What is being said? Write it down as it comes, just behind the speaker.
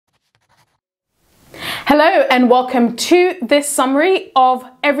Hello and welcome to this summary of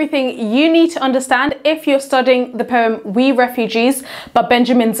everything you need to understand if you're studying the poem We Refugees by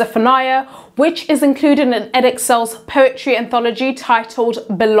Benjamin Zephaniah, which is included in Edexcel's poetry anthology titled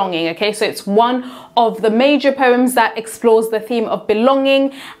Belonging. Okay, so it's one of the major poems that explores the theme of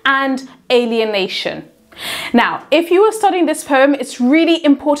belonging and alienation. Now, if you are studying this poem, it's really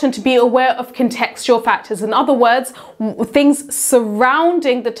important to be aware of contextual factors. In other words, things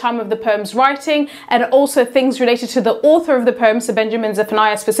surrounding the time of the poem's writing, and also things related to the author of the poem, so Benjamin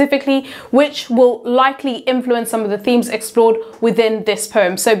Zephaniah specifically, which will likely influence some of the themes explored within this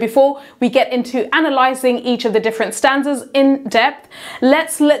poem. So before we get into analyzing each of the different stanzas in depth,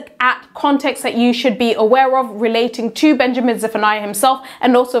 let's look at context that you should be aware of relating to Benjamin Zephaniah himself,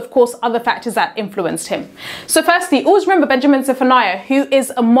 and also, of course, other factors that influenced him. So firstly, always remember Benjamin Zephaniah, who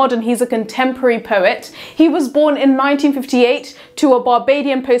is a modern, he's a contemporary poet. He was born in 1958 to a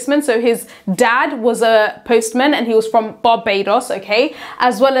Barbadian postman. So his dad was a postman and he was from Barbados, okay,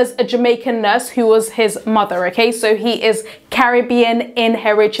 as well as a Jamaican nurse who was his mother, okay. So he is Caribbean in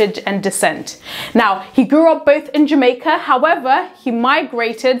heritage and descent. Now, he grew up both in Jamaica, however, he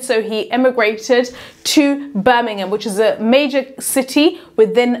migrated, so he emigrated to Birmingham, which is a major city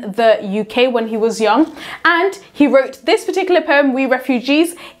within the UK when he was young. And he wrote this particular poem, We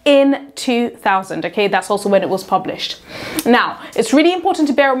Refugees, in 2000. Okay, that's also when it was published. Now, it's really important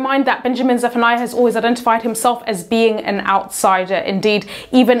to bear in mind that Benjamin Zephaniah has always identified himself as being an outsider. Indeed,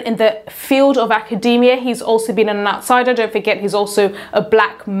 even in the field of academia, he's also been an outsider. Don't forget, he's also a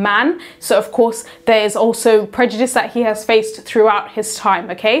black man. So, of course, there is also prejudice that he has faced throughout his time.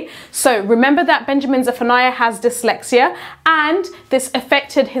 Okay, so remember that Benjamin Zephaniah has dyslexia, and this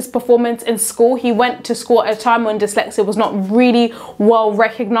affected his performance in school. He went to school at a time when dyslexia was not really well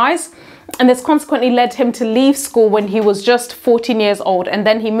recognized, and this consequently led him to leave school when he was just 14 years old. And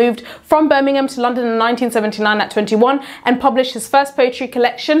then he moved from Birmingham to London in 1979 at 21 and published his first poetry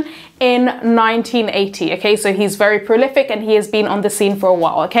collection in 1980. Okay, so he's very prolific and he has been on the scene for a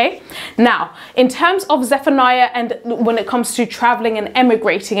while. Okay, now in terms of Zephaniah and when it comes to traveling and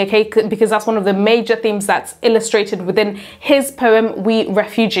emigrating, okay, because that's one of the major themes that's illustrated within his poem We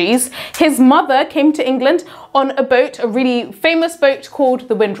Refugees. His mother came to England on a boat, a really famous boat called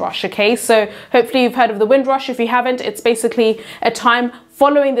the Windrush. Okay, so hopefully you've heard of the Windrush. If you haven't, it's basically a time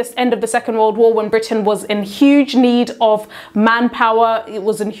following this end of the Second World War when Britain was in huge need of manpower. It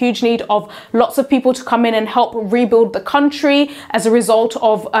was in huge need of lots of people to come in and help rebuild the country as a result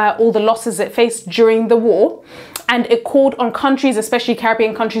of all the losses it faced during the war. And it called on countries, especially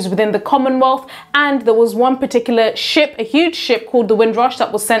Caribbean countries within the Commonwealth. And there was one particular ship, a huge ship called the Windrush,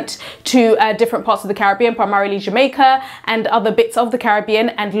 that was sent to different parts of the Caribbean, primarily Jamaica and other bits of the Caribbean.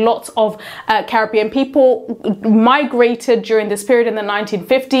 And lots of Caribbean people migrated during this period in the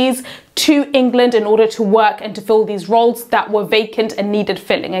 1950s to England in order to work and to fill these roles that were vacant and needed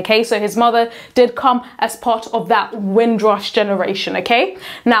filling. Okay, so his mother did come as part of that Windrush generation. Okay,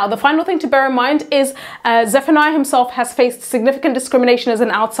 now the final thing to bear in mind is Zephaniah himself has faced significant discrimination as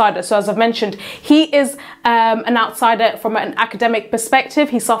an outsider. So as I've mentioned, he is an outsider from an academic perspective.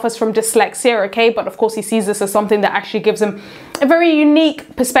 He suffers from dyslexia, okay, but of course he sees this as something that actually gives him a very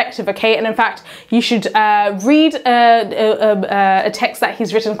unique perspective, okay. And in fact, you should read a text that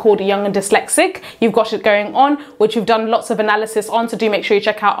he's written called Young and Dyslexic. You've got it going on, which we've done lots of analysis on, so do make sure you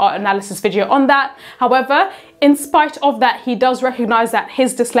check out our analysis video on that. However, in spite of that, he does recognize that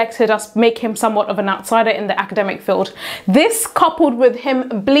his dyslexia does make him somewhat of an outsider in the academic field. This, coupled with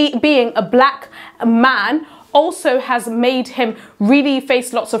him being a black man, also has made him really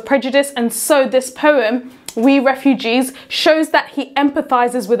face lots of prejudice. And so this poem, We Refugees, shows that he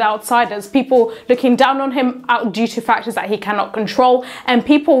empathizes with outsiders, people looking down on him out due to factors that he cannot control, and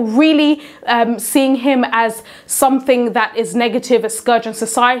people really seeing him as something that is negative, a scourge on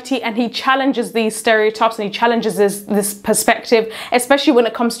society. And he challenges these stereotypes and he challenges this perspective, especially when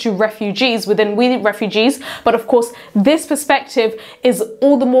it comes to refugees within We Refugees. But of course, this perspective is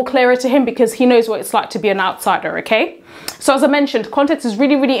all the more clearer to him because he knows what it's like to be an outsider, okay? So as I mentioned, context is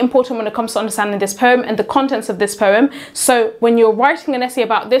really, really important when it comes to understanding this poem and the contents of this poem. So when you're writing an essay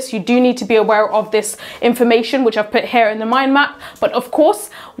about this, you do need to be aware of this information, which I've put here in the mind map. But of course,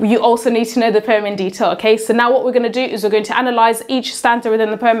 you also need to know the poem in detail, okay? So now what we're going to do is we're going to analyze each stanza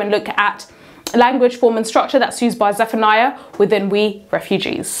within the poem and look at language, form and structure that's used by Zephaniah within We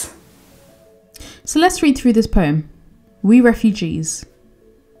Refugees. So let's read through this poem. We Refugees.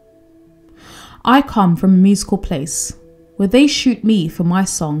 I come from a musical place where they shoot me for my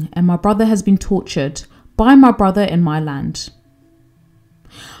song, and my brother has been tortured by my brother in my land.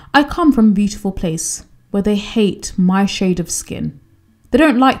 I come from a beautiful place where they hate my shade of skin. They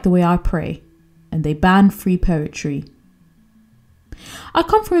don't like the way I pray. and they ban free poetry. I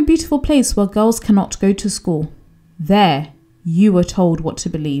come from a beautiful place where girls cannot go to school. There, you were told what to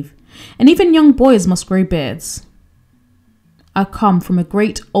believe, and even young boys must grow beards. I come from a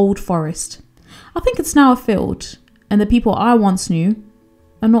great old forest. I think it's now a field, and the people I once knew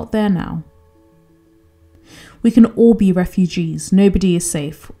are not there now. We can all be refugees. Nobody is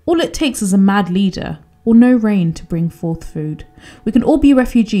safe. All it takes is a mad leader or no rain to bring forth food. We can all be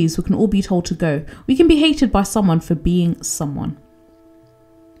refugees. We can all be told to go. We can be hated by someone for being someone.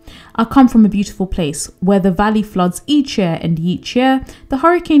 I come from a beautiful place where the valley floods each year, and each year the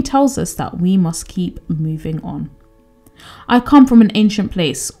hurricane tells us that we must keep moving on. I come from an ancient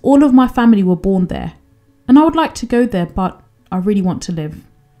place. All of my family were born there, and I would like to go there, but I really want to live.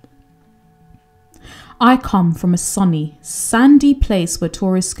 I come from a sunny, sandy place where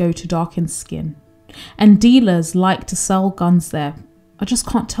tourists go to darken skin, and dealers like to sell guns there. I just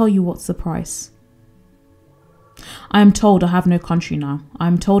can't tell you what's the price. I am told I have no country now. I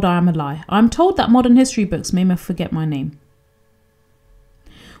am told I am a lie. I am told that modern history books made me forget my name.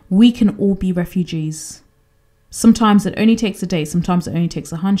 We can all be refugees. Sometimes it only takes a day, sometimes it only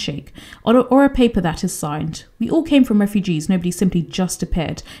takes a handshake, or a paper that is signed. We all came from refugees. Nobody simply just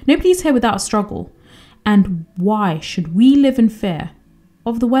appeared. Nobody's here without a struggle. And why should we live in fear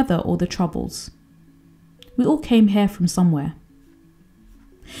of the weather or the troubles? We all came here from somewhere.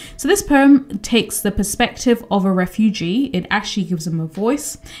 So this poem takes the perspective of a refugee. It actually gives them a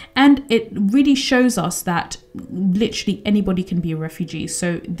voice, and it really shows us that literally anybody can be a refugee.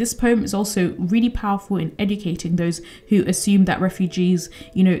 So this poem is also really powerful in educating those who assume that refugees,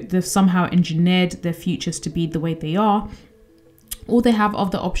 they've somehow engineered their futures to be the way they are. Or they have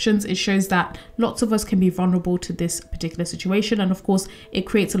other options. It shows that lots of us can be vulnerable to this particular situation. And of course, it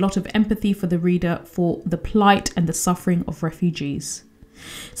creates a lot of empathy for the reader for the plight and the suffering of refugees.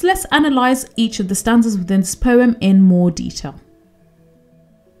 So let's analyze each of the stanzas within this poem in more detail.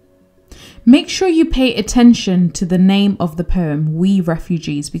 Make sure you pay attention to the name of the poem, We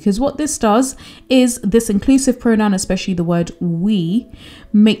Refugees, because what this does is this inclusive pronoun, especially the word we,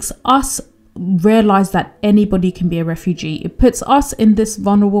 makes us realize that anybody can be a refugee. It puts us in this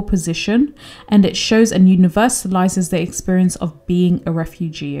vulnerable position, and it shows and universalizes the experience of being a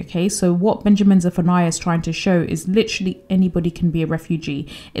refugee. Okay, so what Benjamin Zephaniah is trying to show is literally anybody can be a refugee.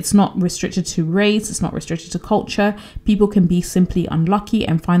 It's not restricted to race, it's not restricted to culture. People can be simply unlucky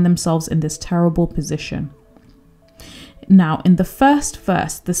and find themselves in this terrible position. Now, in the first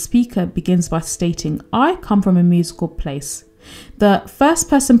verse, the speaker begins by stating, I come from a musical place. The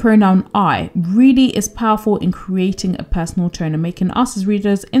first person pronoun I really is powerful in creating a personal tone and making us as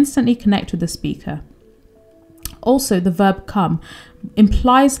readers instantly connect with the speaker. Also, the verb come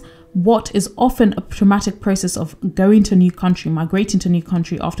implies what is often a traumatic process of going to a new country, migrating to a new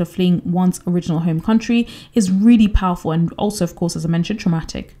country after fleeing one's original home country is really powerful, and also, of course, as I mentioned,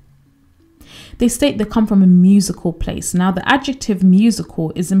 traumatic. They state they come from a musical place. Now, the adjective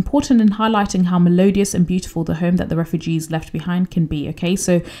musical is important in highlighting how melodious and beautiful the home that the refugees left behind can be. Okay,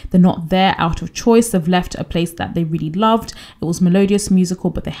 so they're not there out of choice. They've left a place that they really loved. It was melodious, musical,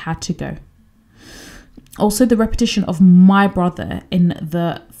 but they had to go. Also, the repetition of my brother in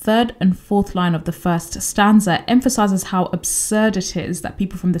the third and fourth line of the first stanza emphasizes how absurd it is that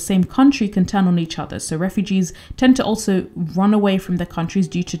people from the same country can turn on each other. So refugees tend to also run away from their countries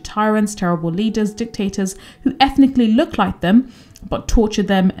due to tyrants, terrible leaders, dictators who ethnically look like them but torture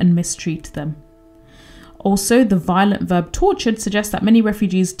them and mistreat them. Also, the violent verb tortured suggests that many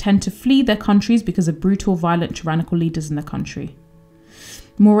refugees tend to flee their countries because of brutal, violent, tyrannical leaders in the country.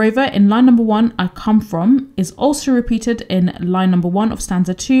 Moreover, in line number 1, I come from is also repeated in line number 1 of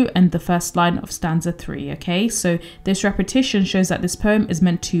stanza 2 and the first line of stanza 3. Okay, so this repetition shows that this poem is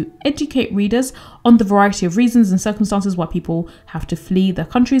meant to educate readers on the variety of reasons and circumstances why people have to flee their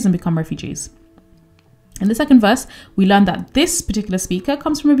countries and become refugees. In the second verse, we learn that this particular speaker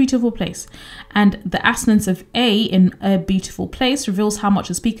comes from a beautiful place, and the assonance of a in a beautiful place reveals how much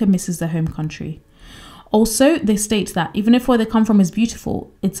the speaker misses their home country. Also, they state that even if where they come from is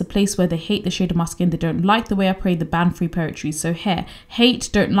beautiful, it's a place where they hate the shade of my skin, they don't like the way I pray, the ban free poetry. So here, hate,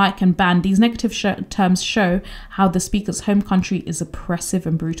 don't like, and ban, these negative terms show how the speaker's home country is oppressive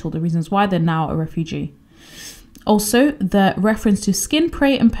and brutal, the reasons why they're now a refugee. Also, the reference to skin,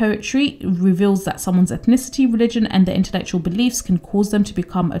 prey, and poetry reveals that someone's ethnicity, religion, and their intellectual beliefs can cause them to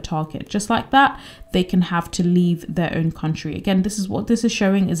become a target. Just like that, they can have to leave their own country. Again, this is what this is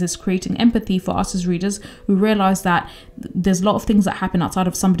showing, is it's creating empathy for us as readers who realize that there's a lot of things that happen outside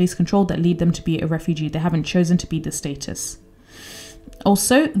of somebody's control that lead them to be a refugee. They haven't chosen to be the status.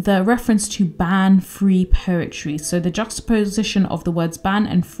 Also, the reference to ban free poetry. So the juxtaposition of the words ban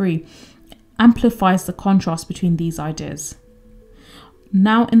and free amplifies the contrast between these ideas.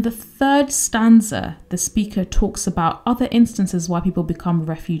 Now, in the third stanza, the speaker talks about other instances why people become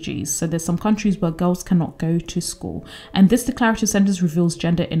refugees. So there's some countries where girls cannot go to school. And this declarative sentence reveals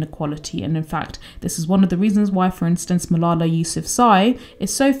gender inequality. And in fact, this is one of the reasons why, for instance, Malala Yousafzai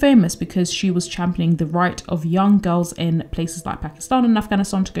is so famous, because she was championing the right of young girls in places like Pakistan and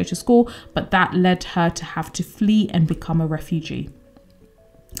Afghanistan to go to school. But that led her to have to flee and become a refugee.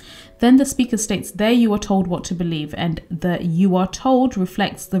 Then the speaker states, there you are told what to believe, and the you are told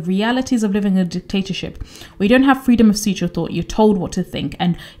reflects the realities of living in a dictatorship where you don't have freedom of speech or thought. You're told what to think,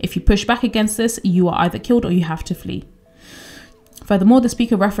 and if you push back against this, you are either killed or you have to flee. Furthermore, the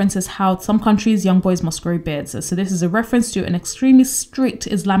speaker references how some countries young boys must grow beards. So this is a reference to an extremely strict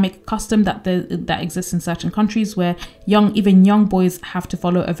Islamic custom that exists in certain countries, where even young boys have to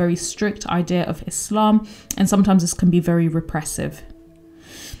follow a very strict idea of Islam, and sometimes this can be very repressive.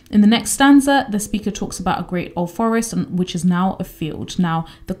 In the next stanza, the speaker talks about a great old forest, which is now a field. Now,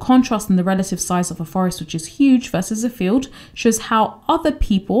 the contrast in the relative size of a forest, which is huge, versus a field, shows how other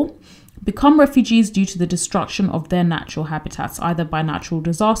people become refugees due to the destruction of their natural habitats, either by natural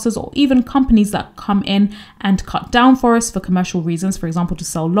disasters or even companies that come in and cut down forests for commercial reasons, for example, to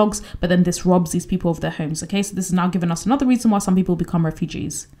sell logs, but then this robs these people of their homes. Okay, so this is now giving us another reason why some people become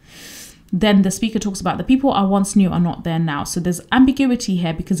refugees. Then the speaker talks about the people I once knew are not there now. So there's ambiguity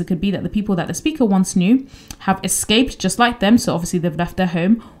here, because it could be that the people that the speaker once knew have escaped just like them. So obviously they've left their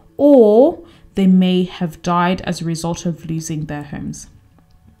home, or they may have died as a result of losing their homes.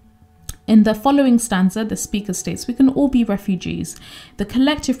 In the following stanza, the speaker states, we can all be refugees. The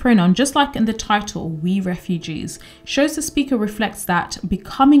collective pronoun, just like in the title, we refugees, shows the speaker reflects that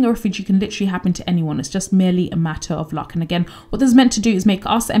becoming a refugee can literally happen to anyone. It's just merely a matter of luck. And again, what this is meant to do is make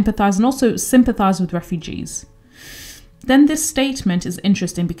us empathize and also sympathize with refugees. Then this statement is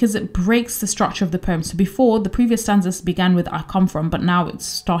interesting because it breaks the structure of the poem. So before, the previous stanzas began with I come from, but now it's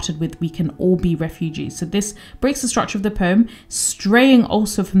started with we can all be refugees. So this breaks the structure of the poem, straying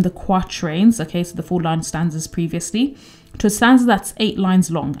also from the quatrains, okay, so the 4-line stanzas previously, to a stanza that's 8 lines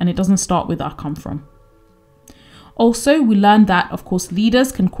long, and it doesn't start with I come from. Also, we learned that, of course,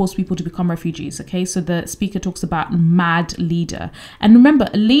 leaders can cause people to become refugees, okay? So the speaker talks about mad leader. And remember,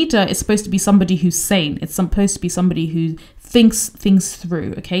 a leader is supposed to be somebody who's sane. It's supposed to be somebody who thinks things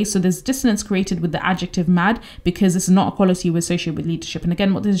through, okay? So there's dissonance created with the adjective mad, because this is not a quality we associate with leadership. And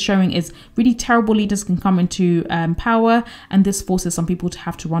again, what this is showing is really terrible leaders can come into power, and this forces some people to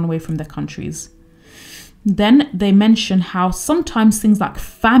have to run away from their countries. Then they mention how sometimes things like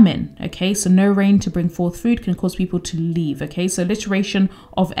famine, okay, so no rain to bring forth food, can cause people to leave, okay. So alliteration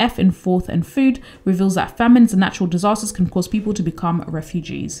of F in forth and food reveals that famines and natural disasters can cause people to become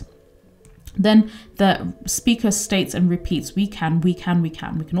refugees. Then the speaker states and repeats, we can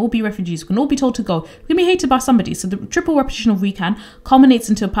all be refugees, we can all be told to go, we can be hated by somebody. So the triple repetition of we can culminates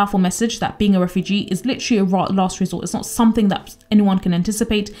into a powerful message that being a refugee is literally a last resort. It's not something that anyone can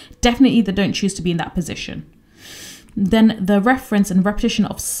anticipate. Definitely they don't choose to be in that position. Then the reference and repetition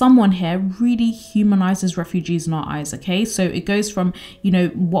of someone here really humanizes refugees in our eyes, okay? So it goes from, you know,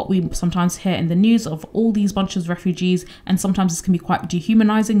 what we sometimes hear in the news of all these bunches of refugees, and sometimes this can be quite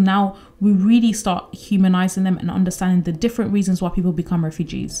dehumanizing. Now we really start humanizing them and understanding the different reasons why people become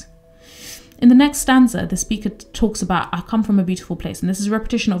refugees. In the next stanza, the speaker talks about, I come from a beautiful place. And this is a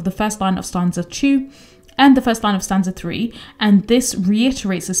repetition of the first line of stanza 2 and the first line of stanza 3, and this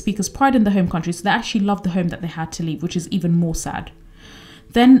reiterates the speaker's pride in the home country, so they actually love the home that they had to leave, which is even more sad.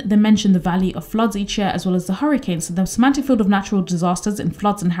 Then they mention the valley of floods each year, as well as the hurricanes. So the semantic field of natural disasters in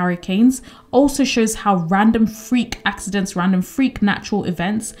floods and hurricanes also shows how random freak accidents, random freak natural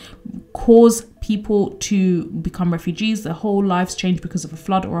events cause people to become refugees. Their whole lives change because of a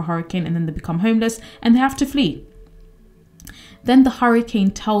flood or a hurricane, and then they become homeless and they have to flee. Then the hurricane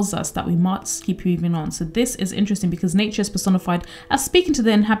tells us that we must keep moving on. So this is interesting because nature is personified as speaking to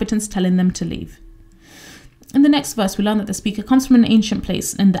the inhabitants, telling them to leave. In the next verse, we learn that the speaker comes from an ancient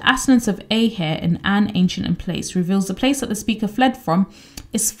place, and the assonance of a here in an, ancient, and place reveals the place that the speaker fled from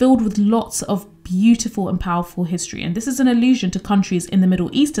is filled with lots of beautiful and powerful history. And this is an allusion to countries in the Middle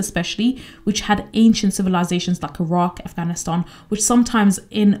East especially, which had ancient civilizations like Iraq, Afghanistan, which sometimes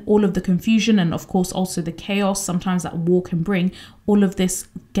in all of the confusion and of course also the chaos sometimes that war can bring, all of this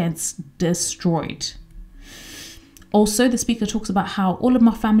gets destroyed. Also, the speaker talks about how all of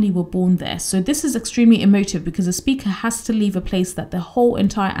my family were born there. So this is extremely emotive because the speaker has to leave a place that their whole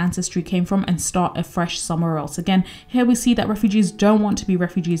entire ancestry came from and start afresh somewhere else. Again, here we see that refugees don't want to be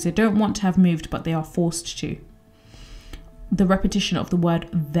refugees. They don't want to have moved, but they are forced to. the repetition of the word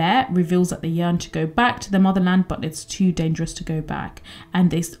there reveals that they yearn to go back to their motherland, but it's too dangerous to go back. And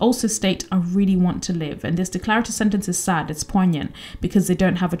they also state, I really want to live. And this declarative sentence is sad, it's poignant, because they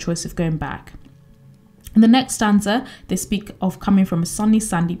don't have a choice of going back. In the next stanza, they speak of coming from a sunny,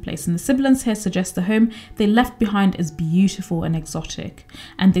 sandy place, and the sibilants here suggest the home they left behind is beautiful and exotic.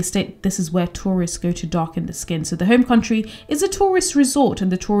 And they state this is where tourists go to darken the skin. So the home country is a tourist resort,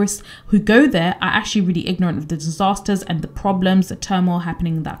 and the tourists who go there are actually really ignorant of the disasters and the problems, the turmoil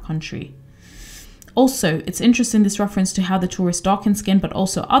happening in that country. Also, it's interesting, this reference to how the tourists darken skin, but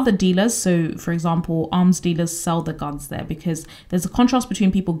also other dealers. So, for example, arms dealers sell the guns there, because there's a contrast between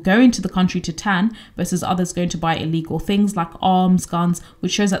people going to the country to tan versus others going to buy illegal things like arms, guns,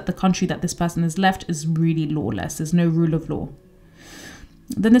 which shows that the country that this person has left is really lawless. There's no rule of law.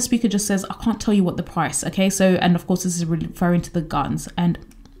 Then the speaker just says, I can't tell you what the price. Okay, so, and of course, this is referring to the guns. And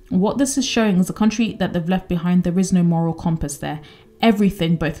what this is showing is the country that they've left behind, there is no moral compass there.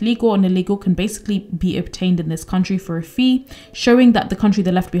 Everything, both legal and illegal, can basically be obtained in this country for a fee, showing that the country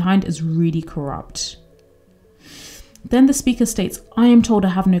they left behind is really corrupt. Then the speaker states, I am told I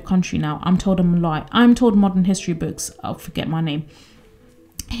have no country now. I'm told I'm a lie. I'm told modern history books. I'll forget my name.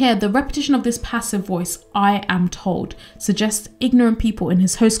 Here, the repetition of this passive voice, I am told, suggests ignorant people in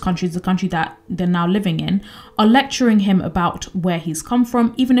his host country, the country that they're now living in, are lecturing him about where he's come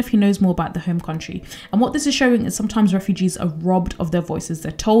from, even if he knows more about the home country. And what this is showing is sometimes refugees are robbed of their voices.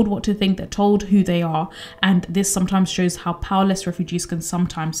 They're told what to think, they're told who they are, and this sometimes shows how powerless refugees can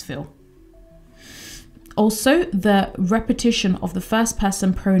sometimes feel. Also, the repetition of the first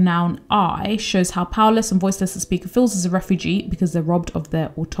person pronoun I shows how powerless and voiceless the speaker feels as a refugee, because they're robbed of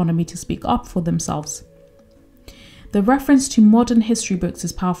their autonomy to speak up for themselves. The reference to modern history books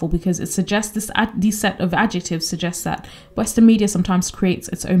is powerful because it suggests these set of adjectives suggests that Western media sometimes creates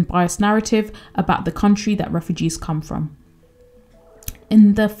its own biased narrative about the country that refugees come from.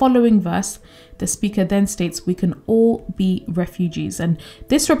 In the following verse, the speaker then states, we can all be refugees. And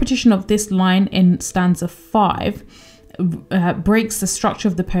this repetition of this line in stanza 5 breaks the structure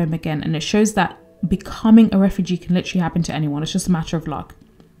of the poem again. And it shows that becoming a refugee can literally happen to anyone. It's just a matter of luck.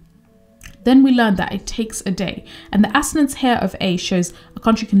 Then we learn that it takes a day. And the assonance here of A shows a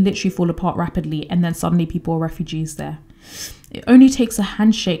country can literally fall apart rapidly, and then suddenly people are refugees there. It only takes a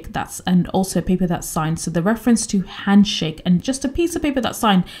handshake and also a paper that's signed. So the reference to handshake and just a piece of paper that's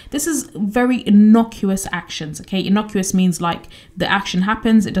signed, this is very innocuous actions. Okay, innocuous means like the action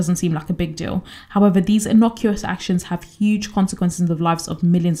happens, it doesn't seem like a big deal. However, these innocuous actions have huge consequences in the lives of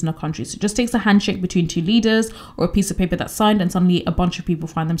millions in a country. So it just takes a handshake between two leaders or a piece of paper that's signed, and suddenly a bunch of people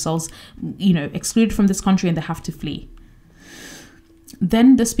find themselves, excluded from this country and they have to flee.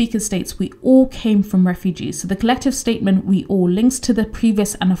 Then the speaker states, we all came from refugees. So the collective statement, we all, links to the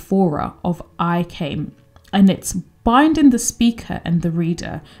previous anaphora of I came. And it's binding the speaker and the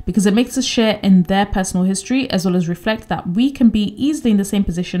reader because it makes us share in their personal history, as well as reflect that we can be easily in the same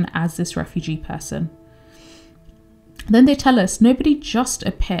position as this refugee person. Then they tell us nobody just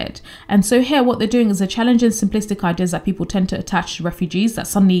appeared. And so here what they're doing is they're challenging simplistic ideas that people tend to attach to refugees, that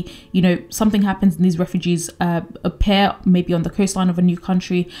suddenly, something happens and these refugees appear maybe on the coastline of a new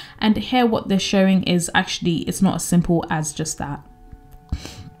country. And here what they're showing is actually it's not as simple as just that.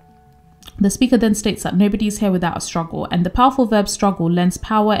 The speaker then states that nobody is here without a struggle, and the powerful verb struggle lends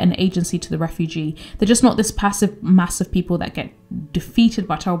power and agency to the refugee. They're just not this passive mass of people that get defeated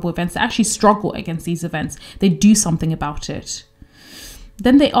by terrible events. They actually struggle against these events. They do something about it.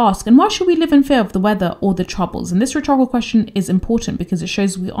 Then they ask, and why should we live in fear of the weather or the troubles? And this rhetorical question is important because it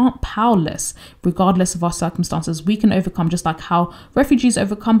shows we aren't powerless regardless of our circumstances. We can overcome, just like how refugees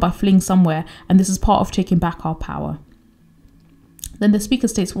overcome by fleeing somewhere, and this is part of taking back our power. Then the speaker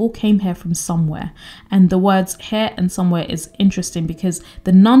states we all came here from somewhere, and the words here and somewhere is interesting because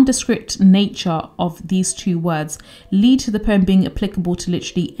the nondescript nature of these two words lead to the poem being applicable to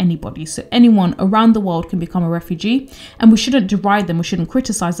literally anybody. So anyone around the world can become a refugee, and we shouldn't deride them, we shouldn't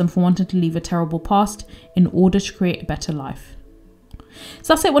criticize them for wanting to leave a terrible past in order to create a better life.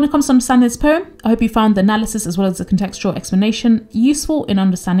 So that's it when it comes to understanding this poem. I hope you found the analysis as well as the contextual explanation useful in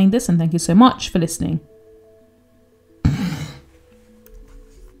understanding this, and thank you so much for listening.